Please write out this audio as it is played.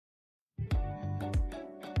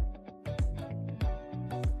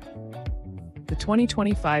The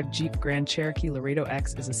 2025 Jeep Grand Cherokee Laredo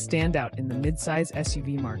X is a standout in the midsize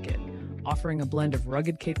SUV market, offering a blend of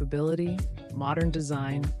rugged capability, modern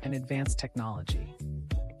design, and advanced technology.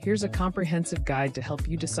 Here's a comprehensive guide to help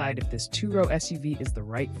you decide if this two-row SUV is the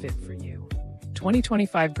right fit for you.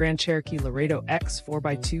 2025 Grand Cherokee Laredo X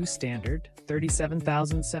 4x2 Standard,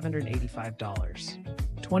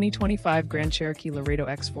 $37,785. 2025 Grand Cherokee Laredo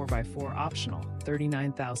X 4x4 Optional,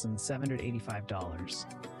 $39,785.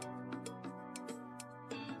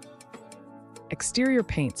 Exterior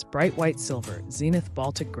paints: bright white silver, zenith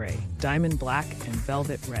Baltic gray, diamond black, and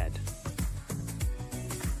velvet red.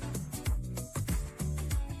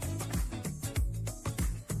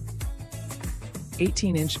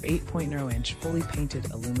 (18-inch, 8.0-inch fully painted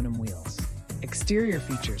aluminum wheels). Exterior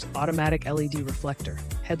features: automatic LED reflector,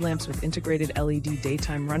 headlamps with integrated LED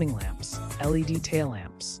daytime running lamps, LED tail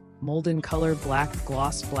lamps, molded color black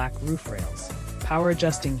gloss black roof rails, power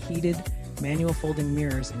adjusting heated, manual folding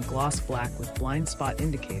mirrors in gloss black with blind spot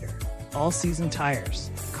indicator, all-season tires,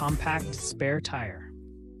 compact spare tire.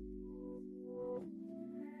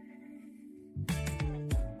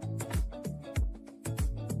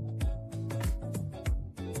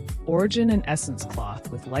 Origin and Essence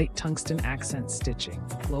cloth with light tungsten accent stitching,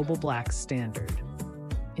 global black standard.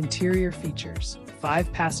 Interior features: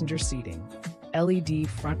 5-passenger seating, LED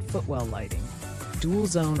front footwell lighting,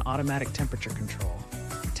 dual-zone automatic temperature control,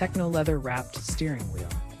 techno leather-wrapped steering wheel,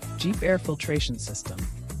 Jeep air filtration system,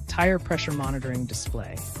 tire pressure monitoring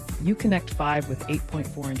display, Uconnect 5 with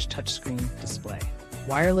 8.4-inch touchscreen display,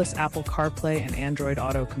 wireless Apple CarPlay and Android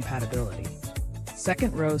Auto compatibility,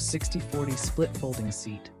 second row 60/40 split folding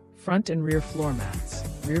seat, front and rear floor mats,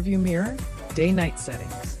 rearview mirror, day-night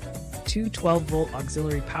settings, two 12-volt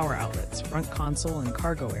auxiliary power outlets, front console and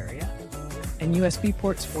cargo area, and USB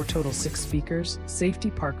ports for total 6 speakers,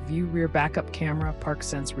 safety park view rear backup camera, park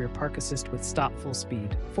sense rear park assist with stop full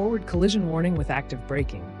speed, forward collision warning with active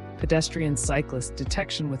braking, pedestrian cyclist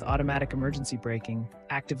detection with automatic emergency braking,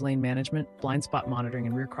 active lane management, blind spot monitoring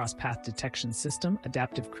and rear cross path detection system,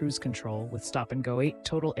 adaptive cruise control with stop and go 8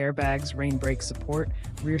 total airbags, rain brake support,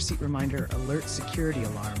 rear seat reminder, alert security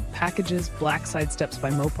alarm. Packages: black side steps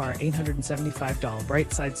by Mopar $875,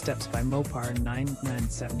 bright side steps by Mopar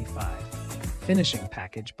 $975. Finishing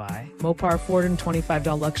package by Mopar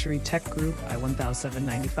 $425, luxury tech group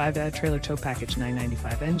I-1795, trailer tow package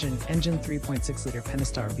 $995, engine 3.6 liter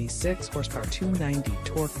Pentastar V6, horsepower 290,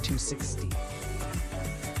 torque 260.